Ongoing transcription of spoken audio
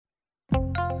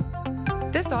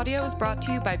This audio is brought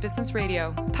to you by Business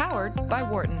Radio, powered by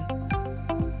Wharton.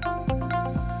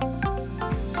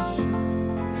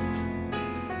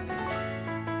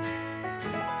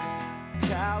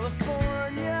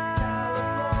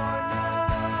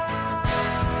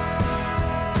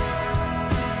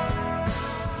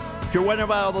 If you're wondering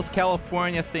about all those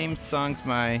California theme songs,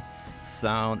 my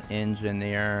sound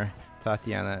engineer,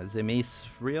 Tatiana Zemis,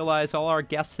 realized all our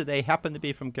guests today happen to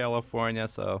be from California,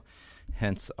 so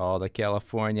hence all the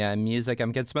California music.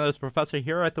 I'm Ken Smothers, professor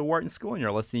here at the Wharton School, and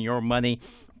you're listening to Your Money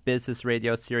Business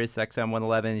Radio, Sirius XM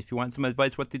 111. If you want some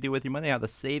advice what to do with your money, how to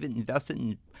save it, invest it,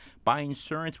 and buy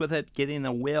insurance with it, getting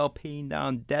a will, paying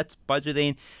down debts,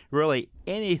 budgeting, really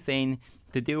anything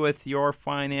to do with your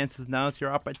finances, now's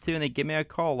your opportunity. Give me a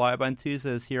call live on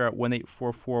Tuesdays here at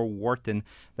 1-844-WHARTON.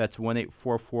 That's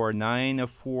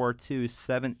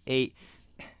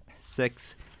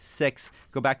 1-844-942-7866.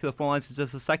 Go back to the phone lines in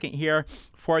just a second here.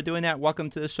 Before doing that, welcome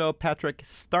to the show, Patrick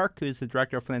Stark, who's the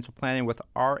Director of Financial Planning with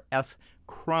R.S.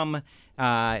 Crum,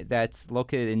 that's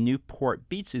located in Newport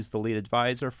Beach. He's the lead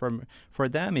advisor for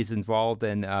them. He's involved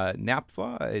in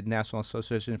NAPFA, National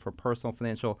Association for Personal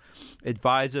Financial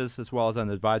Advisors, as well as on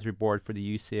the advisory board for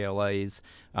the UCLA's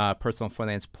Personal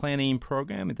Finance Planning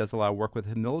Program. He does a lot of work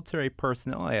with military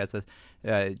personnel. He has a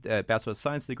Bachelor of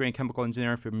Science degree in Chemical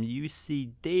Engineering from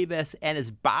UC Davis, and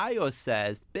his bio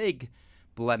says, big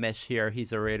blemish here,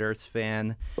 he's a Raiders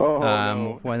fan.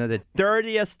 No. One of the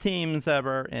dirtiest teams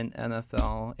ever in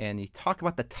NFL. And you talk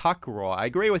about the tuck rule. I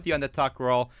agree with you on the tuck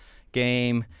rule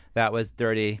game. That was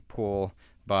dirty pull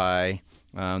by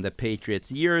the Patriots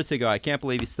years ago. I can't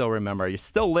believe you still remember. You're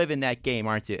still living that game,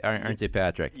 aren't you,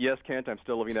 Patrick? Yes, Kent, I'm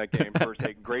still living that game. First,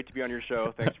 hey, great to be on your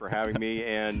show. Thanks for having me.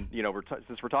 And, you know,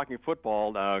 since we're talking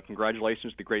football,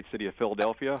 congratulations to the great city of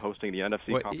Philadelphia hosting the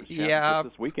NFC Conference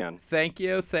Championship this weekend. Thank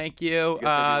you. It's going to be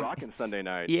rocking Sunday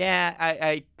night. Yeah,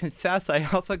 I confess I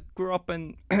also grew up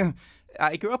in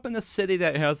I grew up in a city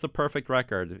that has the perfect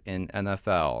record in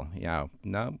NFL. Yeah,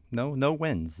 no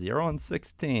wins,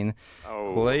 0-16.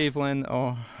 Oh. Cleveland.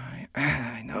 Oh,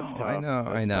 I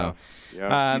know.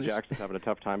 Yeah, Jackson's having a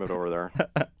tough time over there.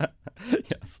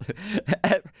 Yes,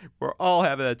 we're all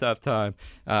having a tough time.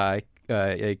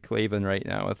 Cleveland right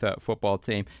now with that football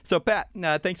team. So, Pat,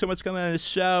 thanks so much for coming on the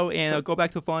show, and I'll go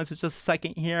back to the phone lines in just a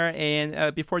second here.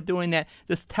 And before doing that,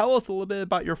 just tell us a little bit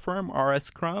about your firm, R.S.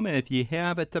 Crum, and if you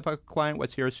have a typical client,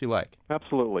 what's he or she like?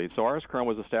 Absolutely. So R.S. Crum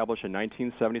was established in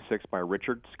 1976 by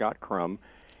Richard Scott Crum,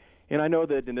 and I know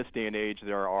that in this day and age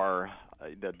there are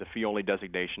the fee-only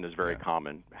designation is very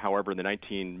common. However, in the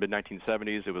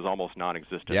mid-1970s, it was almost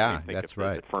non-existent. Yeah, that's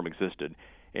right. The firm existed.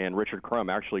 And Richard Crum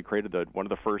actually created one of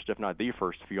the first, if not the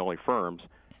first, fee-only firms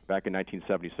back in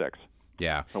 1976.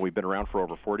 Yeah. So we've been around for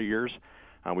over 40 years.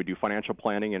 We do financial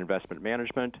planning and investment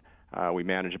management. We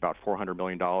manage about $400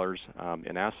 million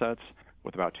in assets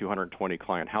with about 220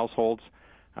 client households.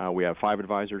 We have 5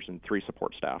 advisors and 3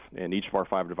 support staff, and each of our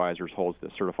 5 advisors holds the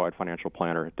Certified Financial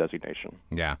Planner designation.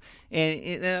 Yeah,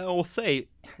 and I will say,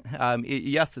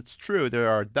 yes, it's true. There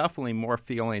are definitely more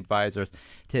fee-only advisors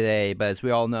today, but as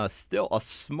we all know, still a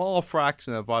small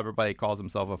fraction of everybody calls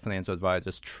themselves a financial advisor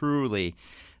is truly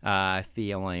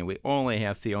fee-only. We only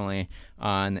have fee-only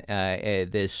on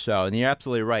this show. And you're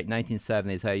absolutely right,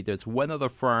 1970s. There's one other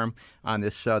firm on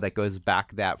this show that goes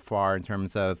back that far in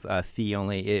terms of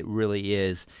fee-only. It really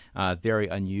is very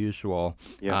unusual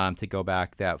to go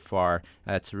back that far.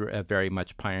 That's very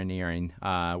much pioneering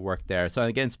work there. So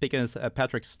again, speaking of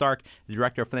Patrick Stark, the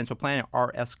Director of Financial Planning,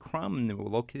 R.S. Crum,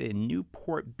 located in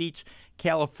Newport Beach,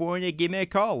 California. Give me a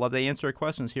call. Love to answer your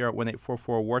questions here at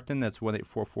 1-844-WHARTON. That's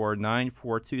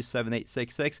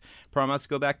 1-844-942-7866. Promise to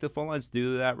go back to the phone lines.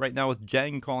 Do that right now with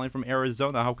Jen calling from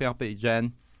Arizona. How can I help you,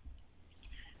 Jen?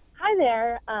 Hi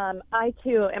there. I,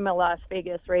 too, am a Las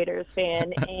Vegas Raiders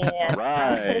fan. And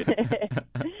Right.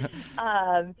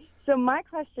 So my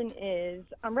question is,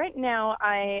 right now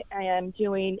I am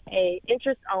doing a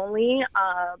interest-only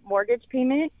mortgage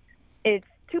payment. It's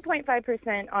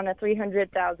 2.5% on a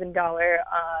 $300,000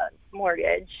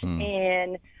 mortgage.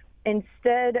 And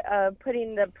instead of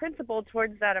putting the principal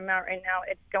towards that amount right now,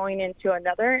 it's going into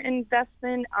another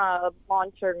investment,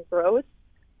 long-term growth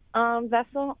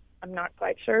vessel. I'm not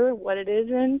quite sure what it is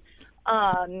in.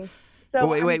 So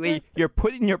wait. You're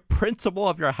putting your principal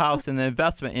of your house in an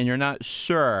investment, and you're not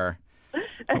sure.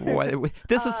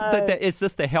 Is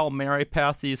this the Hail Mary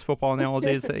pass, these football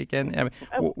analogies again? I mean,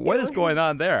 what is going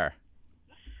on there?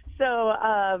 So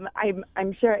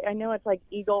I'm sure, I know it's like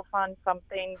Eagle Fund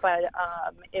something, but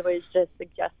it was just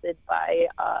suggested by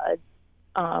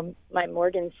my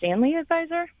Morgan Stanley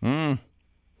advisor.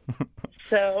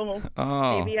 So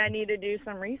Oh. maybe I need to do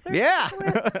some research. Yeah,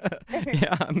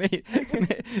 into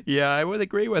it. yeah, I would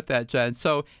agree with that, Jen.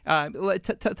 So,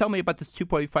 tell me about this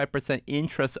 2.5%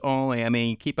 interest only. I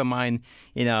mean, keep in mind,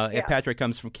 Yeah. Patrick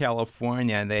comes from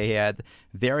California, and they had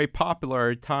very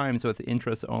popular times with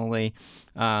interest only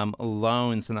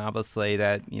loans, and obviously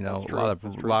that a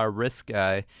lot of risk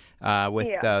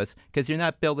with those, because you're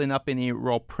not building up any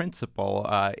real principal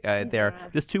there.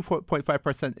 This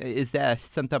 2.5%, is that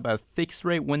some type of fixed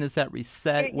rate? When does that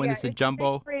reset? When is the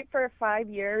jumbo? It's fixed rate for 5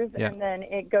 years, Yeah. and then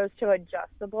it goes to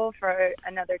adjustable for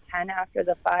another 10 after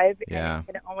the 5. Yeah. And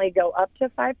it can only go up to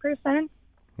 5%.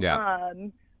 Yeah.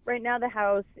 Right now the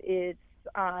house is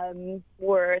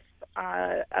worth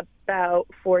about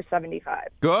 $475.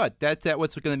 Good. That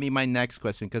was going to be my next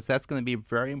question, because that's going to be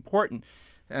very important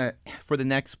for the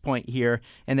next point here,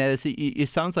 and that is, it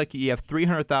sounds like you have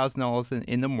 $300,000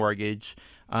 in the mortgage,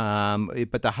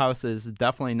 but the house is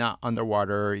definitely not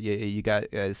underwater. You got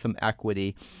some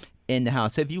equity in the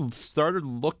house. Have you started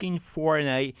looking for,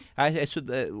 and I should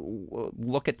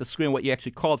look at the screen what you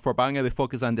actually called for, but I'm going to be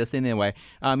focused on this anyway.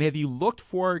 Have you looked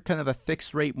for kind of a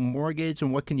fixed rate mortgage,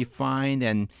 and what can you find,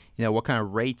 and what kind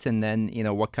of rates, and then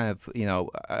what kind of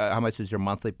how much does your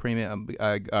monthly premium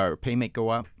or payment go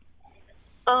up?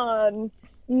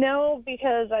 No,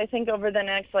 because I think over the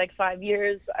next 5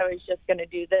 years, I was just going to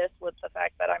do this with the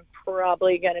fact that I'm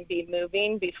probably going to be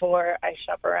moving before I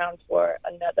shop around for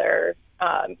another,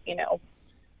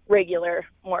 regular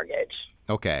mortgage.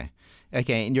 Okay,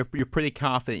 and you're pretty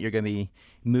confident you're going to be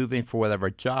moving for whatever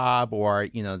job, or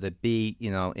to be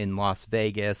in Las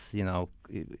Vegas,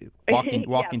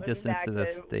 walking distance to the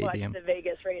stadium. Watch the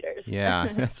Vegas Raiders.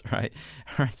 Yeah, that's right.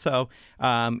 All right. So,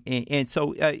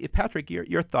 so Patrick,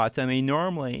 your thoughts? I mean,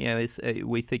 normally,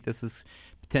 we think this is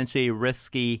potentially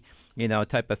risky,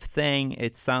 type of thing.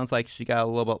 It sounds like she got a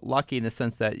little bit lucky in the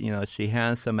sense that, she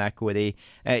has some equity.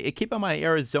 Keep in mind,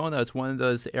 Arizona is one of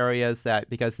those areas that,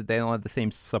 because they don't have the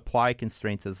same supply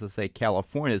constraints as, let's say,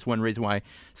 California, is one reason why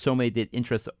so many did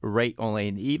interest rate only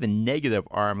and even negative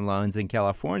ARM loans in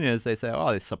California, is they say,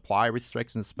 the supply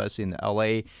restrictions, especially in the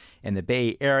LA and the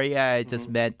Bay Area, it just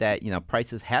meant that,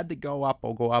 prices had to go up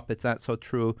or go up. It's not so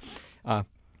true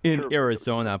in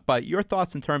Arizona. But your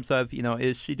thoughts in terms of,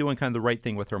 is she doing kind of the right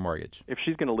thing with her mortgage? If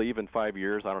she's going to leave in 5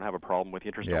 years, I don't have a problem with the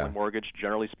interest-only mortgage.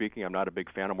 Generally speaking, I'm not a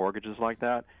big fan of mortgages like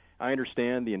that. I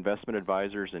understand the investment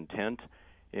advisor's intent,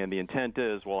 and the intent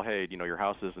is, well, hey, your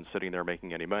house isn't sitting there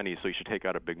making any money, so you should take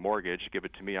out a big mortgage, give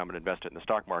it to me, I'm going to invest it in the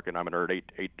stock market, and I'm going to earn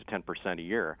 8 to 10% a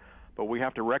year. But we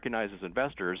have to recognize as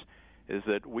investors is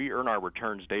that we earn our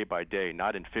returns day by day,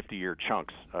 not in 50-year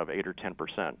chunks of 8 or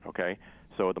 10%, okay?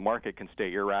 So the market can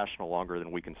stay irrational longer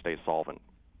than we can stay solvent.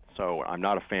 So I'm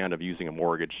not a fan of using a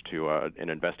mortgage and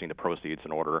investing the proceeds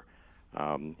in order,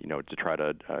 to try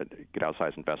to get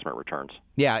outsized investment returns.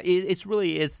 Yeah, it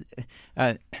really is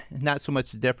not so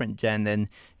much different, Jen, than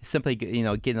simply getting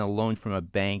a loan from a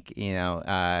bank.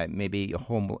 Maybe a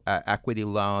home equity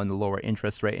loan, the lower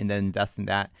interest rate, and then investing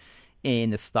that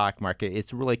in the stock market.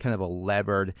 It's really kind of a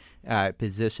levered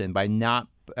position. By not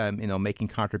making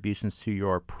contributions to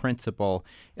your principal,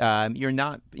 you're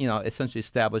not essentially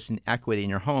establishing equity in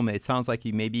your home. It sounds like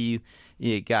you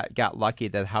got lucky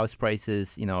that house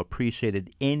prices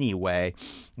appreciated anyway,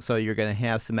 so you're going to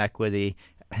have some equity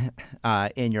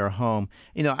in your home.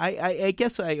 I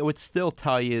guess I would still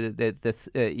tell you that this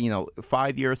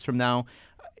 5 years from now,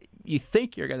 you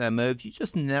think you're going to move, you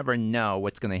just never know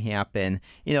what's going to happen.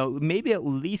 Maybe at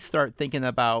least start thinking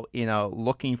about,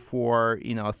 looking for,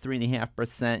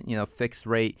 3.5%, fixed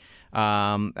rate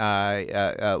loan,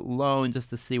 just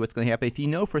to see what's going to happen. If you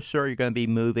know for sure you're going to be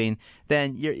moving,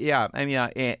 then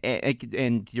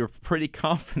and you're pretty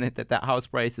confident that that house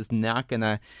price is not going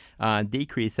to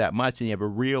decrease that much, and you have a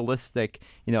realistic,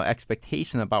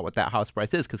 expectation about what that house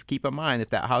price is. Because keep in mind, if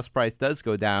that house price does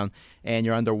go down and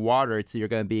you're underwater, so you're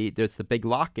going to be, there's the big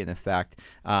lock-in effect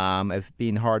of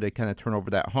being hard to kind of turn over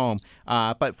that home.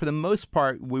 But for the most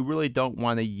part, we really don't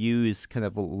want to use kind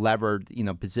of levered,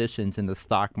 positions in the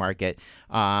stock market.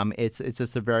 It's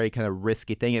just a very kind of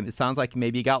risky thing. And it sounds like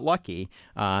maybe you got lucky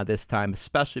this time,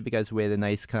 especially because we had a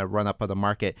nice kind of run up of the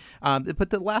market. But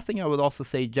the last thing I would also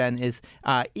say, Jen, is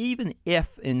even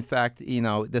if, in fact,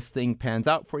 this thing pans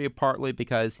out for you, partly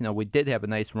because, we did have a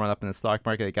nice run up in the stock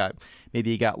market.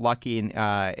 Maybe you got lucky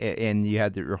and you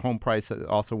had your home price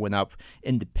also went up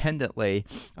independently.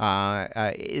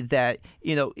 That,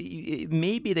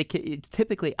 maybe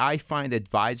typically I find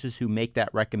advisors who make that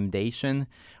recommendation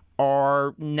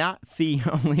are not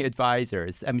fee-only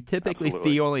advisors. I mean, typically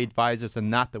Absolutely. fee-only advisors are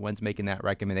not the ones making that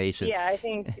recommendation. Yeah, I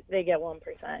think they get 1%.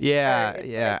 Yeah, Or it's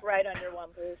yeah. like right under 1%.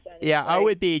 Yeah, I Like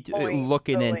would be point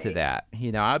looking into away. that.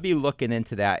 I'd be looking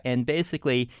into that. And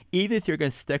basically, even if you're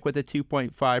going to stick with the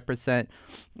 2.5%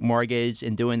 mortgage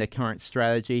and doing the current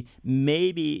strategy,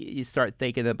 maybe you start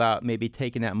thinking about maybe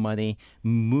taking that money,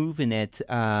 moving it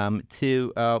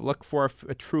to look for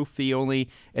a true fee-only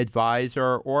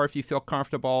advisor, or if you feel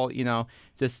comfortable,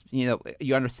 just, you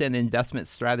understand the investment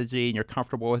strategy and you're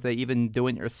comfortable with it, even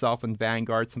doing it yourself in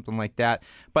Vanguard, something like that.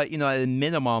 But, at a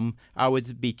minimum, I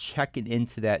would be checking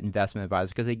into that investment advisor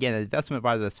because, again, an investment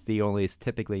advisor that's fee only is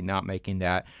typically not making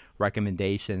that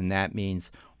recommendation, and that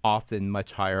means often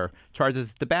much higher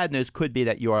charges. The bad news could be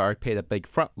that you are paid a big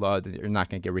front load and you're not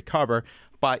going to get recover,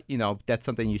 but, that's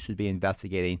something you should be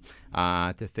investigating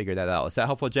to figure that out. Is that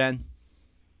helpful, Jen?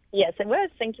 Yes, it was.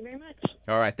 Thank you very much.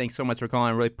 All right. Thanks so much for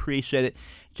calling. I really appreciate it,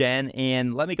 Jen.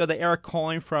 And let me go to Eric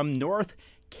calling from North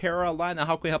Carolina.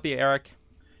 How can we help you, Eric?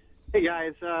 Hey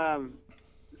guys,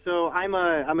 so I'm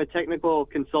a technical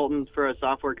consultant for a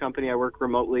software company. I work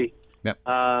remotely, Yep.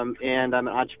 And I'm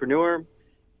an entrepreneur.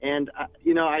 And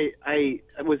I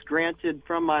was granted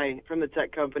from the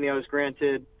tech company. I was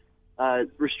granted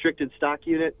restricted stock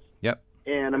units. Yep.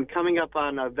 And I'm coming up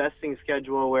on a vesting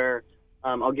schedule where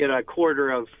I'll get a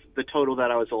quarter of the total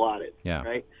that I was allotted. Yeah.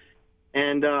 Right.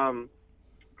 And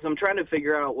so I'm trying to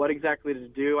figure out what exactly to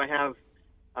do. I have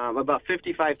about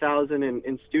 $55,000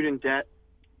 in student debt,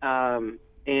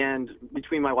 and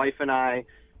between my wife and I,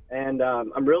 and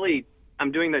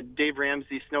I'm doing the Dave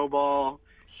Ramsey snowball,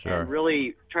 Sure. and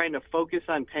really trying to focus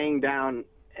on paying down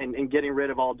and getting rid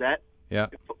of all debt, Yeah.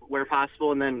 where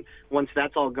possible. And then once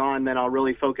that's all gone, then I'll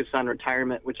really focus on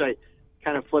retirement, which I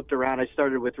kind of flipped around. I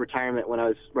started with retirement when I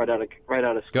was right out of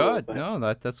school. Good. But, No,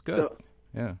 that's good. So,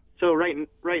 Yeah. So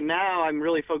right now, I'm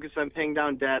really focused on paying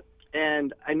down debt,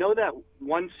 and I know that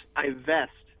once I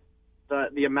vest,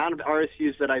 the amount of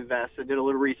RSUs that I vest, I did a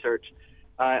little research,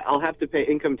 I'll have to pay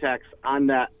income tax on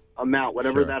that amount,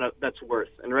 whatever Sure. that's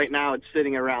worth. And right now, it's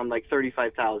sitting around like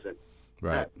 $35,000.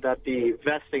 Right. That the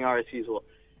vesting RSUs will.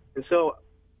 And so,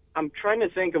 I'm trying to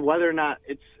think of whether or not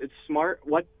it's smart.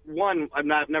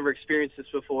 I've never experienced this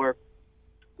before.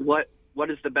 What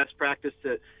is the best practice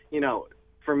to,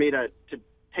 for me to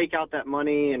take out that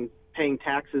money and paying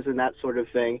taxes and that sort of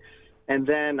thing? And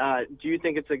then, do you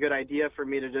think it's a good idea for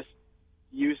me to just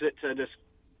use it to just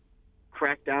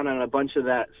crack down on a bunch of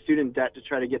that student debt to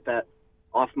try to get that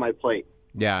off my plate?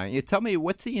 Yeah. You tell me,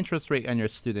 what's the interest rate on your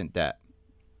student debt?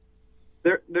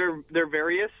 They're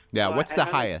various. Yeah. What's the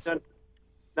highest?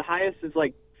 The highest is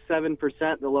like 7%.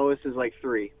 The lowest is like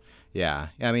 3%. Yeah,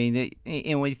 I mean,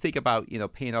 and when you think about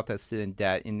paying off that student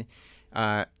debt, and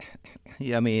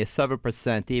yeah, I mean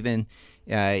 7%, even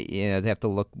they have to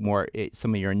look more at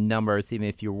some of your numbers, even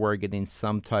if you were getting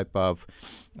some type of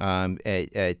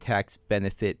a tax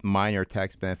benefit, minor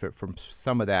tax benefit from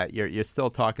some of that, you're still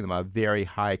talking about a very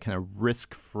high kind of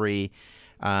risk-free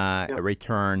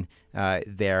return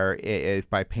there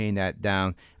by paying that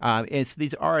down. And so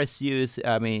these RSUs,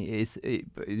 I mean,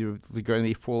 you're going to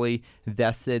be fully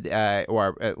vested,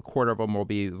 or a quarter of them will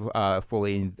be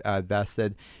fully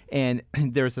vested. And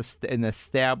there's an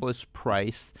established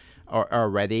price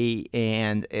already,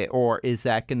 or is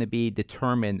that going to be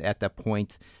determined at the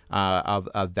point of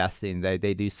vesting?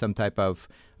 They do some type of,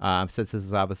 since this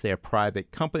is obviously a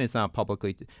private company, I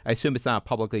assume it's not a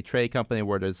publicly traded company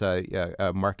where there's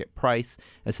a market price,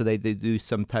 and so they do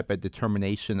some type of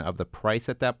determination of the price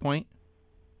at that point?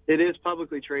 It is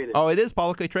publicly traded. Oh, it is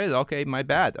publicly traded. Okay, my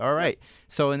bad. All right.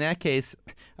 So in that case,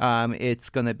 it's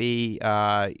going to be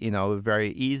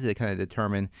very easy to kind of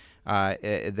determine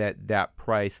that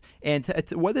price. And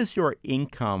what is your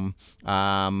income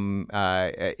per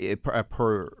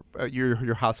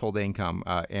your household income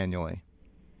annually?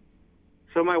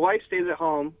 So my wife stays at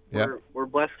home. Yeah. We're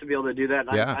blessed to be able to do that.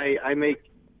 And Yeah.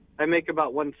 I make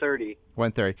about $130.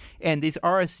 130. And these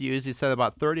RSUs, you said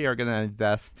about 30 are going to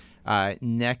invest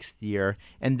next year.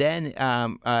 And then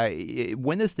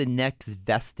when is the next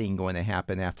vesting going to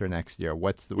happen after next year?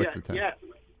 What's the time? Yeah.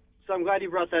 So I'm glad you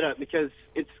brought that up because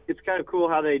it's kind of cool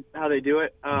how they do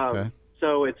it. Okay.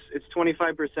 So it's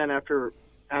 25%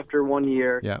 after 1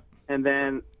 year. Yeah. And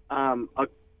then I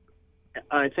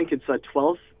think it's a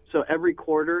 12th. So every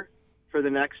quarter for the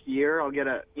next year, I'll get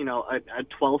a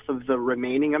 12th of the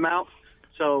remaining amount.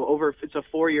 So it's a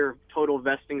 4-year total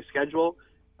vesting schedule.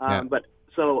 But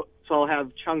so I'll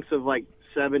have chunks of like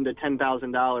 $7,000 to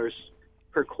 $10,000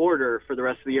 per quarter for the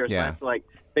rest of the year. So I have to like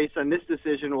based on this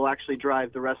decision will actually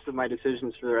drive the rest of my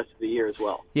decisions for the rest of the year as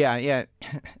well. Yeah,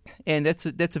 and that's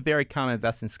a very common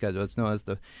investing schedule. It's known as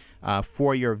the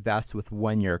 4-year vest with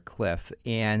 1-year cliff,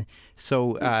 and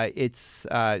so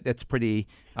that's pretty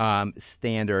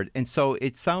standard. And so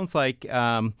it sounds like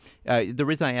the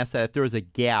reason I asked that, if there was a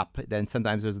gap, then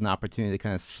sometimes there's an opportunity to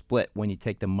kind of split when you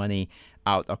take the money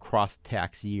out across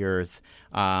tax years.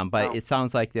 But it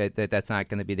sounds like that's not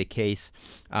going to be the case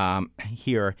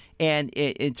here. And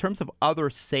in terms of other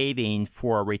saving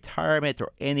for retirement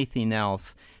or anything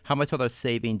else, how much other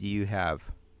saving do you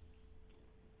have?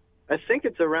 I think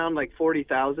it's around like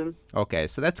 40,000. Okay,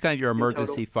 so that's kind of your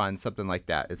emergency fund, something like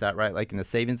that. Is that right? Like in a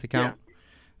savings account? Yeah.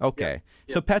 Okay.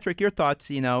 Yeah. So, Patrick, your thoughts,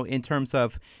 in terms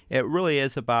of, it really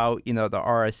is about, the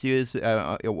RSUs.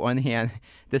 On one hand,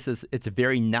 it's a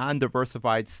very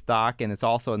non-diversified stock, and it's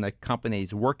also in the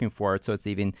company's working for it, so it's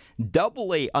even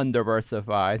doubly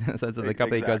undiversified. So the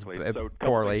company goes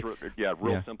poorly.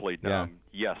 Simply,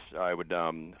 yes, I would.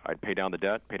 I'd pay down the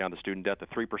debt, pay down the student debt. The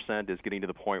 3% is getting to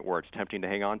the point where it's tempting to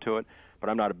hang on to it, but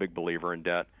I'm not a big believer in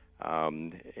debt,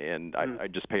 and I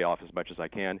just pay off as much as I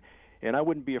can. And I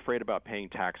wouldn't be afraid about paying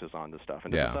taxes on this stuff.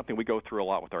 And this is something we go through a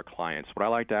lot with our clients. What I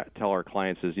like to tell our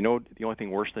clients is, the only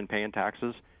thing worse than paying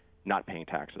taxes, not paying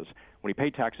taxes. When you pay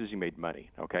taxes, you made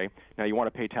money, okay? Now, you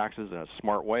want to pay taxes in a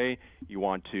smart way. You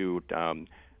want to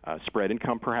spread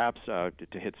income, perhaps, to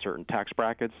hit certain tax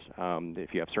brackets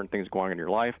if you have certain things going on in your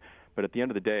life. But at the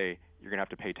end of the day, you're going to have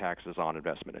to pay taxes on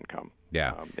investment income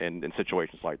in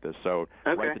situations like this. So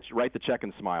write the check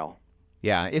and smile.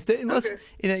 Yeah, it's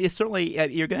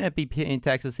certainly you're going to be paying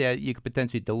taxes. Yeah, you could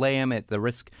potentially delay them at the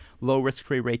low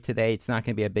risk-free rate today. It's not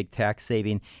going to be a big tax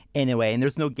saving anyway, and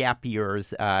there's no gap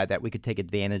years that we could take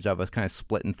advantage of kind of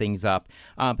splitting things up.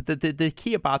 But the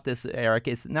key about this, Eric,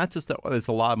 is not just that there's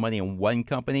a lot of money in one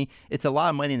company; it's a lot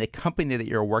of money in the company that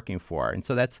you're working for, and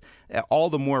so that's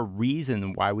all the more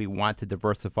reason why we want to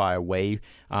diversify away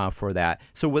for that.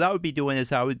 So what I would be doing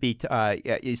is I would be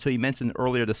so you mentioned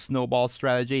earlier the snowball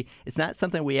strategy. It's not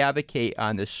something we advocate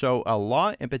on the show a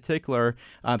lot. In particular,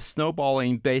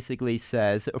 snowballing basically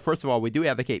says, first of all, we do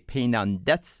advocate paying down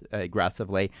debts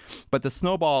aggressively, but the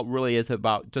snowball really is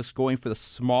about just going for the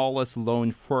smallest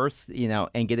loan first,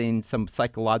 and getting some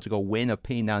psychological win of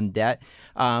paying down debt.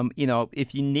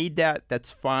 If you need that, that's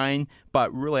fine.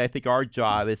 But really, I think our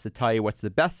job is to tell you what's the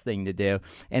best thing to do,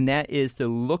 and that is to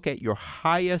look at your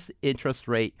highest interest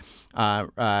rate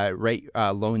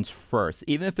loans first,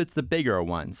 even if it's the bigger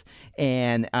ones,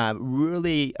 and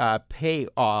really pay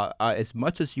as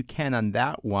much as you can on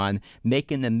that one,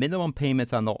 making the minimum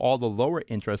payments on all the lower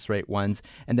interest rate ones,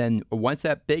 and then once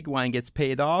that big one gets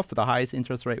paid off, the highest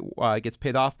interest rate gets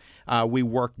paid off, we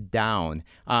work down.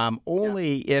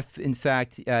 Only if, in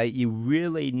fact, you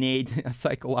really need a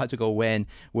psychological win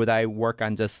would I work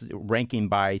on just ranking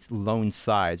by loan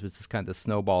size, which is kind of the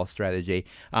snowball strategy.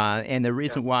 And the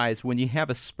reason why is when you have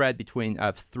a spread between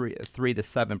 3 to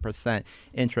 7%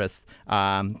 interest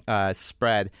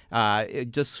spread,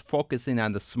 just focusing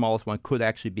on the smallest one could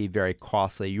actually be very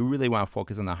costly. You really want to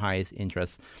focus on the highest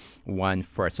interest one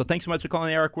first. So thanks so much for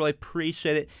calling, Eric. Really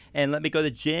appreciate it. And let me go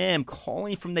to Jim,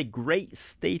 calling from the great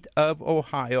state of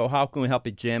Ohio. How can we help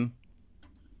you, Jim?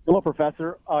 Hello,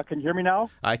 Professor. Can you hear me now?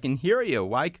 I can hear you.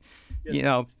 Like,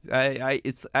 I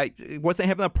wasn't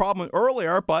having a problem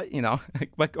earlier, but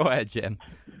but go ahead, Jim.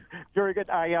 Very good.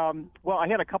 I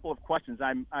had a couple of questions.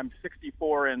 I'm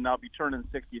 64 and I'll be turning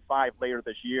 65 later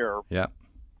this year. Yeah.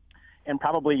 And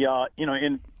probably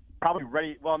probably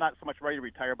ready. Well, not so much ready to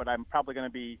retire, but I'm probably going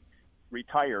to be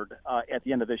retired at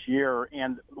the end of this year.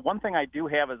 And one thing I do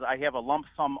have is I have a lump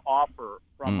sum offer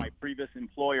from my previous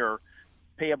employer,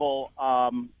 payable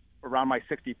around my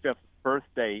 65th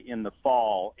birthday in the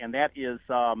fall, and that is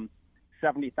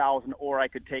 $70,000, or I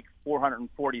could take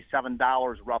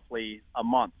 $447 roughly a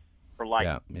month for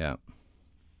life. Yeah.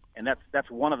 And that's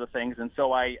one of the things. And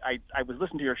so I was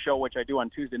listening to your show, which I do on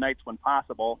Tuesday nights when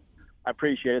possible. I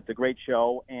appreciate it. It's a great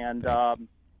show. And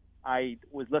I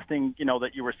was listening,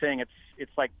 that you were saying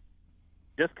it's like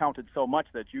discounted so much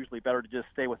that it's usually better to just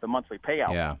stay with the monthly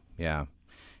payout. Yeah.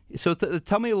 So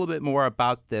tell me a little bit more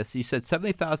about this. You said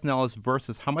 $70,000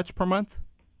 versus how much per month?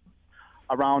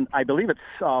 Around, I believe it's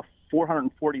 $447.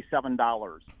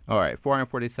 All right,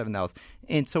 $447.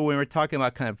 And so when we're talking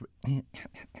about kind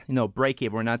of, break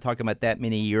even, we're not talking about that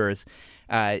many years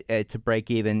to break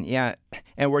even. Yeah,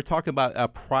 and we're talking about a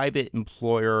private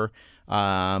employer,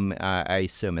 I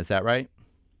assume. Is that right?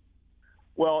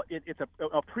 Well, it's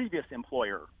a previous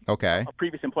employer. Okay. A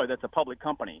previous employer that's a public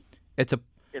company. It's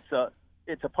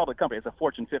it's a public company. It's a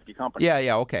Fortune 50 company.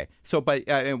 Yeah, okay. So, but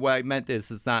and what I meant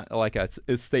is it's not like a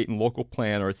state and local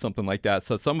plan or something like that.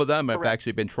 So some of them have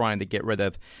actually been trying to get rid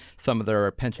of some of their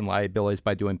pension liabilities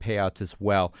by doing payouts as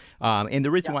well. And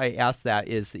the reason why I asked that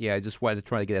is, I just wanted to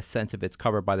try to get a sense if it's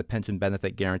covered by the Pension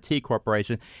Benefit Guaranty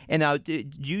Corporation. And now, do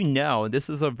you know, this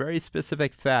is a very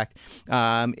specific fact,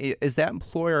 is that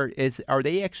employer, are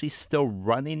they actually still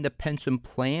running the pension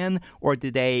plan, or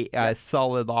did they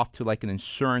sell it off to like an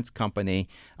insurance company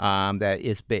that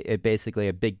is basically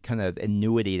a big kind of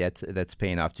annuity that's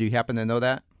paying off? Do you happen to know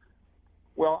that?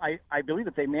 Well, I believe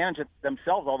that they manage it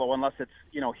themselves, although unless it's,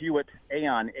 Hewitt,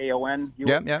 Aon, A-O-N,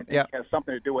 Hewitt, it has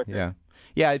something to do with it.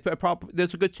 Yeah,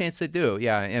 there's a good chance they do.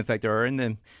 Yeah, in fact, they're in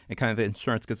the kind of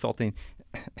insurance consulting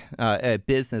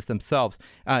business themselves.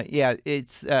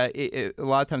 It's a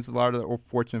lot of times a lot of the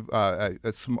Fortune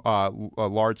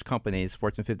large companies,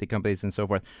 Fortune 50 companies and so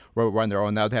forth, will run their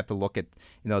own. Now they have to look at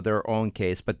their own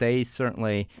case, but they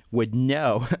certainly would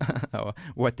know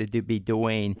what to be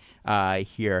doing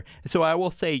here. So I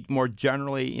will say more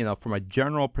generally, from a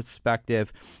general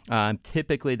perspective,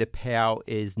 typically the payout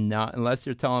is not, unless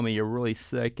you're telling me you're really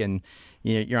sick and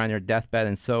you're on your deathbed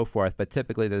and so forth, but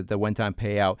typically the one-time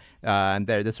payout,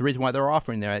 there's a reason why they're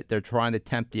offering that. They're trying to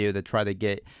tempt you to try to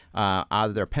get out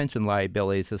of their pension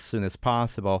liabilities as soon as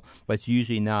possible, but it's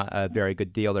usually not a very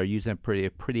good deal. They're using a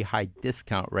pretty high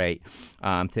discount rate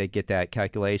to get that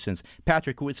calculations.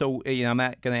 Patrick, so I'm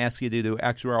not going to ask you to do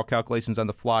actuarial calculations on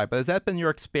the fly, but has that been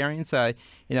your experience, in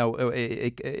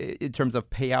terms of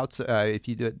payouts, if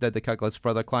you did the calculations for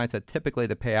other clients, that typically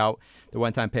the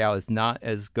one-time payout is not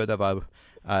as good of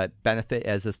a benefit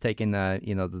as is taking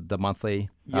the monthly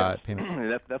payments?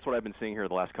 That's what I've been seeing here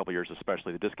the last couple of years,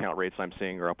 especially. The discount rates I'm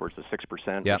seeing are upwards of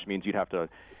 6%, which means you'd have to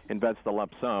invest the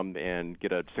lump sum and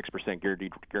get a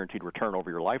 6% guaranteed return over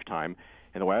your lifetime.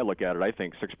 And the way I look at it, I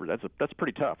think 6%, that's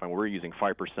pretty tough. I mean, we're using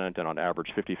 5% and on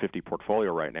average 50-50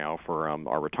 portfolio right now for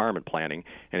our retirement planning.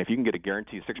 And if you can get a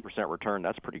guaranteed 6% return,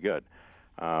 that's pretty good.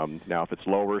 Now, if it's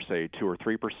lower, say 2 or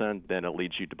 3%, then it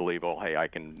leads you to believe, hey, I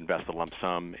can invest a lump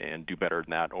sum and do better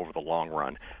than that over the long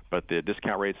run. But the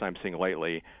discount rates I'm seeing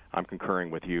lately, I'm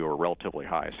concurring with you, are relatively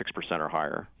high, 6% or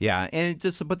higher. Yeah, and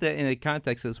just to put that in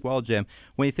context as well, Jim,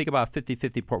 when you think about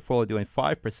 50-50 portfolio doing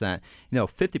 5%,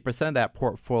 50% of that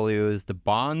portfolio is the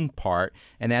bond part,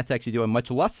 and that's actually doing much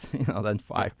less than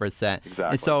 5%. Exactly.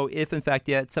 And so if, in fact,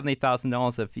 you had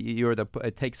 $70,000, if you were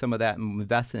to take some of that and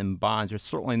invest in bonds, you're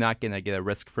certainly not going to get a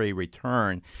risk-free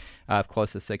return of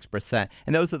close to 6%.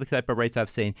 And those are the type of rates I've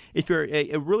seen. If you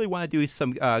really want to do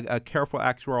some careful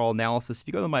actuarial analysis, if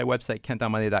you go to my website,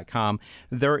 kentonmoney.com,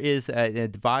 there is an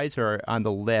advisor on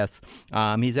the list.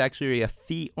 He's actually a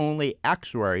fee-only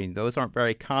actuary. Those aren't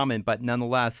very common, but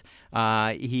nonetheless,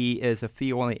 he is a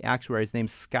fee-only actuary. His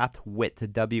name's Scott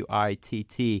Witt,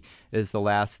 W-I-T-T is the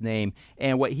last name.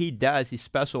 And what he does, he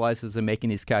specializes in making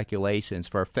these calculations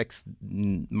for a fixed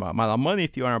amount of money, a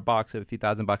few $100, a few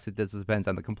 $1,000. It just depends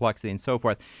on the complexity and so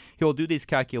forth. He'll do these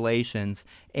calculations,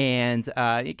 and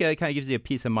it kind of gives you a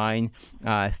peace of mind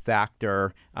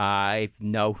factor. I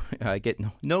get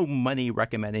no money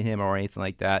recommending him or anything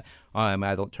like that. I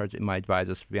don't charge my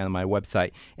advisors for being on my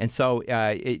website, and so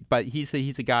but he's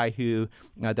a guy who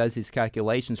does these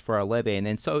calculations for a living,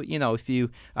 and so if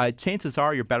you chances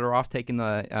are you're better off taking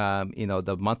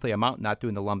the monthly amount, not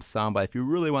doing the lump sum. But if you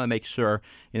really want to make sure,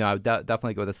 I would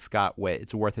definitely go to Scott Witt.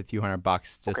 It's worth a few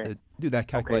 $100 just to do that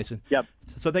calculation. Okay. Yep.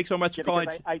 So thanks so much for calling.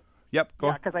 Yep. Go.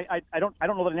 Yeah, because I don't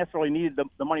know that I necessarily needed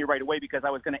the money right away, because I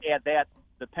was going to add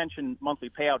the pension monthly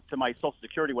payout to my Social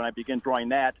Security when I begin drawing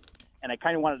that. And I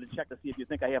kind of wanted to check to see if you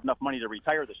think I have enough money to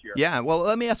retire this year. Yeah, well,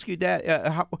 let me ask you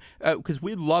that, because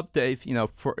we'd love to,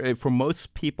 for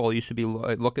most people, you should be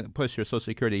looking to push your Social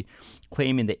Security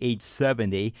claim into age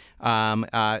 70.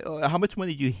 How much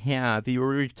money do you have? If you were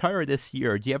retired this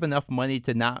year, do you have enough money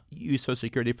to not use Social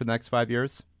Security for the next 5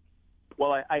 years?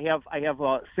 Well, I have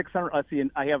 600. Let's see,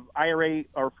 I have IRA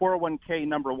or 401k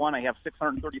number one. I have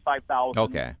 635,000.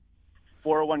 Okay.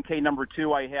 401k number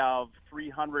two. I have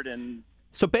 300 and.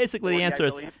 So basically, the answer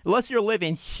is, unless you're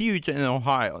living huge in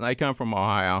Ohio, and I come from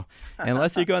Ohio,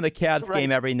 unless you're going to the Cavs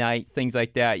game every night, things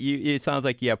like that, it sounds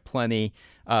like you have plenty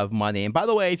of money. And by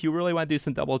the way, if you really want to do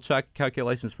some double check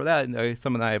calculations for that, and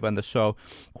someone I have on the show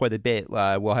quite a bit,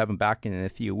 we'll have him back in a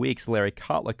few weeks. Larry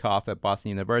Kotlikoff at Boston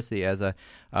University has a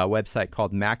website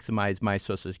called Maximize My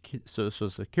Social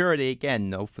Security. Again,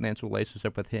 no financial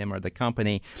relationship with him or the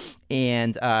company.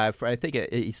 And I think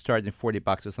he started in $40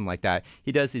 or something like that.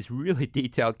 He does these really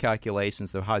detailed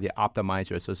calculations of how to optimize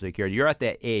your Social Security. You're at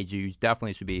that age, you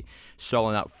definitely should be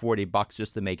shelling out $40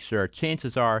 just to make sure.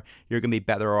 Chances are you're going to be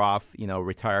better off,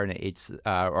 retire at age,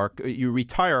 or you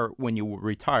retire when you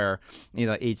retire,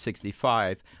 age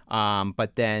 65.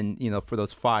 But then, for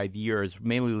those 5 years,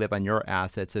 mainly live on your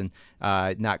assets and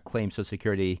not claim Social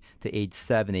Security to age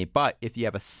 70. But if you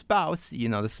have a spouse,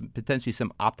 there's potentially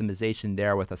some optimization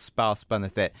there with a spouse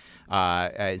benefit.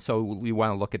 So we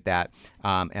want to look at that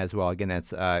as well. Again,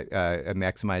 that's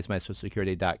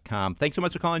MaximizeMySocialSecurity.com. Thanks so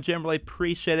much for calling, Jim. Really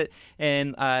appreciate it.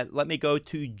 And let me go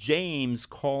to James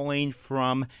calling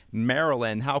from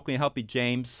Maryland. How can we help you,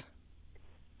 James?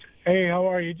 Hey, how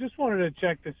are you? Just wanted to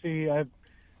check to see. I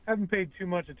haven't paid too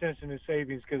much attention to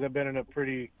savings because I've been in a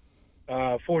pretty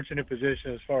fortunate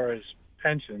position as far as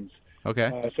pensions.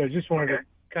 Okay. So I just wanted to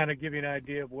kind of give you an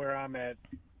idea of where I'm at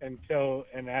and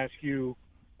ask you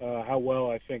how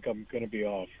well I think I'm going to be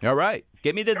off. All right.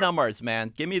 Give me the numbers,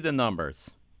 man. Give me the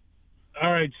numbers.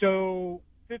 All right. So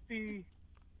 50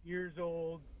 years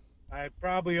old. I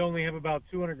probably only have about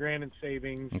 $200,000 in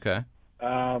savings. Okay.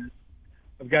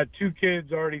 I've got 2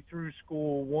 kids already through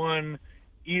school. One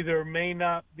either may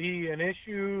not be an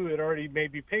issue, it already may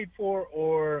be paid for,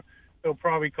 or it'll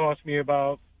probably cost me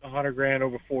about $100,000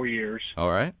 over 4 years. All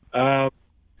right.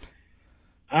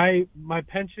 My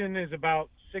pension is about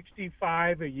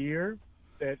 $65 a year.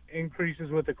 That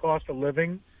increases with the cost of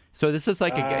living. So this is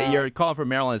like you're calling from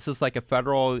Maryland. Is this like a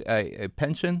federal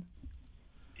pension?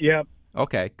 Yep.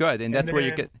 Okay, good. And that's where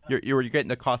you're getting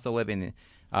the cost of living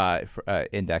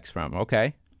index from.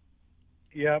 Okay.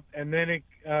 Yep. And then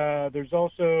there's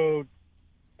also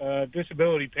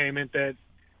disability payment that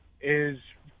is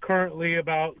currently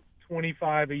about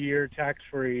 $25 a year, tax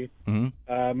free.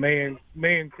 Mm-hmm. May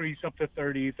increase up to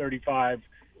 30, 35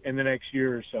 in the next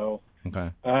year or so.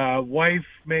 Okay. Wife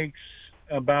makes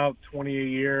about 20 a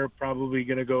year, probably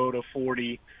going to go to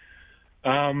 40.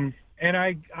 And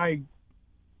I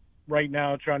right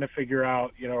now trying to figure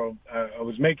out, I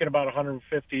was making about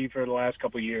 150 for the last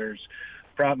couple of years.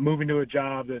 Moving to a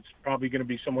job that's probably going to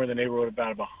be somewhere in the neighborhood of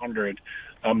about 100.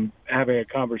 I'm having a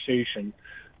conversation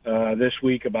this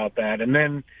week about that. And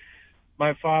then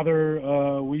my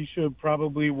father, we should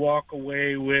probably walk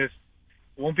away with,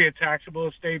 it won't be a taxable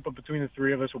estate, but between the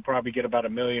 3 of us, we'll probably get about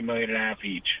 $1 million, $1.5 million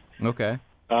each. Okay.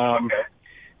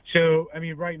 So, I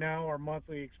mean, right now our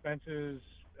monthly expenses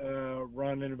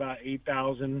run at about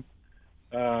 $8,000.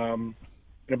 In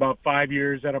about 5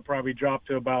 years, that'll probably drop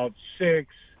to about $6,000.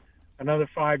 Another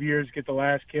 5 years, get the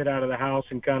last kid out of the house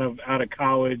and kind of out of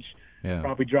college,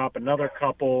 probably drop another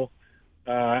couple.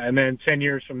 And then 10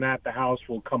 years from that, the house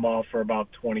will come off for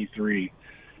about 23.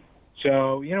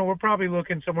 So, we're probably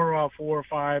looking somewhere around 4 or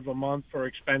 5 a month for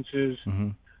expenses. Mm-hmm.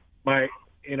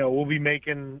 We'll be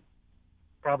making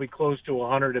probably close to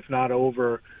 100, if not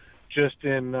over, just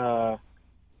in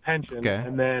pension. Okay.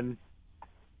 And then,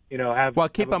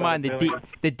 keep in mind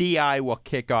the DI will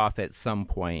kick off at some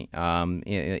point,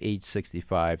 age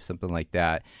 65, something like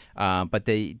that. But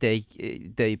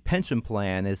the pension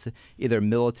plan is either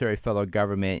military, federal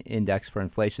government, index for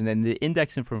inflation, and the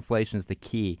indexing for inflation is the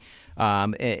key.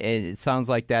 And it sounds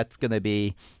like that's going to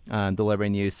be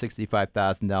delivering you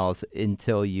 $65,000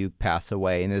 until you pass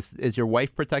away. And is your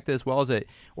wife protected as well,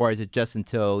 or is it just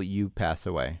until you pass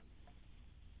away?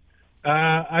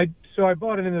 I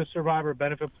bought it in the survivor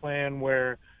benefit plan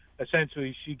where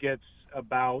essentially she gets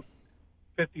about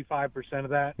 55%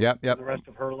 of that for the rest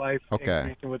of her life,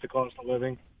 increasing with the cost of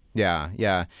living.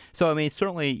 Yeah. So, I mean,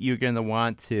 certainly you're going to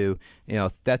want to,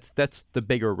 that's the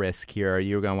bigger risk here.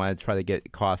 You're going to want to try to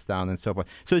get costs down and so forth.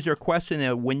 So is your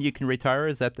question when you can retire?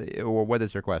 Is that or what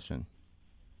is your question?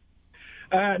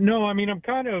 No, I mean, I'm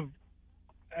kind of,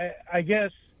 I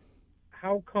guess,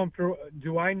 how comfortable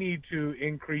do I need to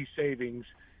increase savings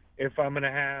if I'm going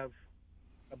to have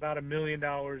about $1 million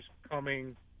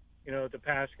coming, at the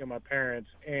passing of my parents,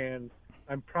 and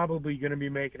I'm probably going to be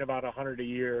making about $100 a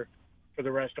year for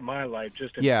the rest of my life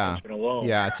just in pension alone.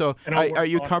 Yeah. So are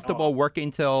you comfortable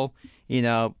working till,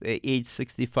 age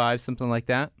 65, something like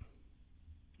that?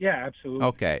 Yeah,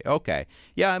 absolutely. Okay.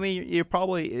 Yeah, I mean, you're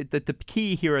probably the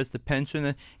key here is the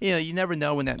pension. You never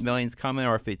know when that million's coming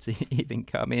or if it's even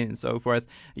coming and so forth.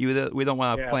 We don't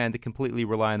want to plan to completely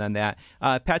rely on that.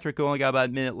 Patrick, we only got about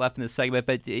a minute left in this segment,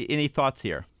 but any thoughts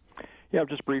here? Yeah,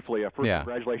 just briefly. First,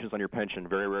 congratulations on your pension.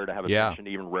 Very rare to have a pension.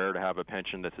 Even rare to have a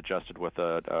pension that's adjusted with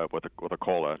a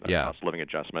COLA, cost of living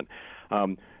adjustment.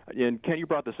 And Ken, you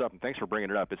brought this up, and thanks for bringing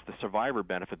it up. It's the survivor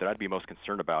benefit that I'd be most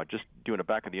concerned about. Just doing a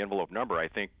back of the envelope number, I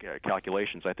think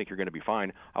calculations. I think you're going to be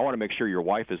fine. I want to make sure your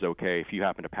wife is okay if you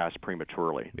happen to pass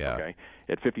prematurely. Yeah. Okay.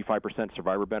 At 55%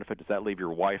 survivor benefit, does that leave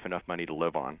your wife enough money to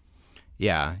live on?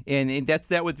 Yeah, and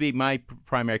that would be my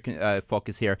primary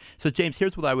focus here. So, James,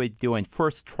 here's what I would be doing.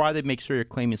 First, try to make sure you're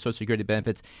claiming Social Security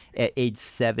benefits at age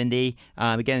 70.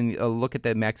 Again, look at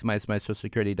the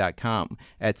MaximizeMySocialSecurity.com.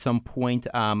 At some point,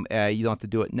 you don't have to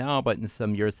do it now, but in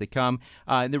some years to come.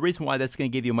 And the reason why that's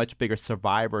going to give you a much bigger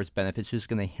survivor's benefit, she's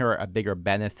going to inherit a bigger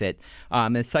benefit.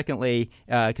 And secondly,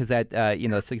 because that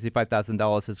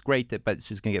 $65,000 is great, but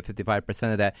she's going to get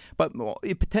 55% of that. But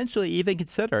potentially even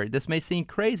consider, this may seem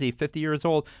crazy, 50 years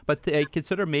old, but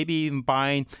consider maybe even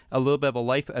buying a little bit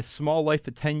of a small life,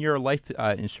 a 10-year life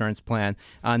insurance plan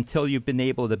until you've been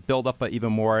able to build up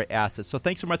even more assets. So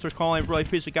thanks so much for calling. Really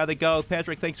appreciate it. Got to go.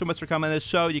 Patrick, thanks so much for coming on this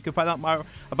show. You can find out more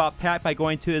about Pat by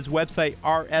going to his website,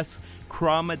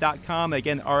 rskrum.com.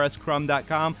 Again,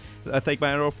 rskrum.com. I thank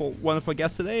my wonderful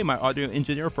guest today, my audio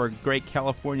engineer for great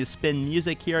California spin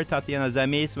music here, Tatiana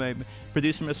Zemis, my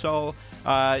producer, Michelle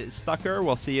Stucker.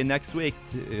 We'll see you next week,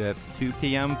 2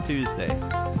 p.m. Tuesday.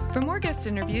 For more guest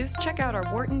interviews, check out our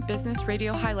Wharton Business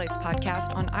Radio Highlights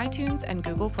podcast on iTunes and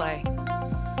Google Play.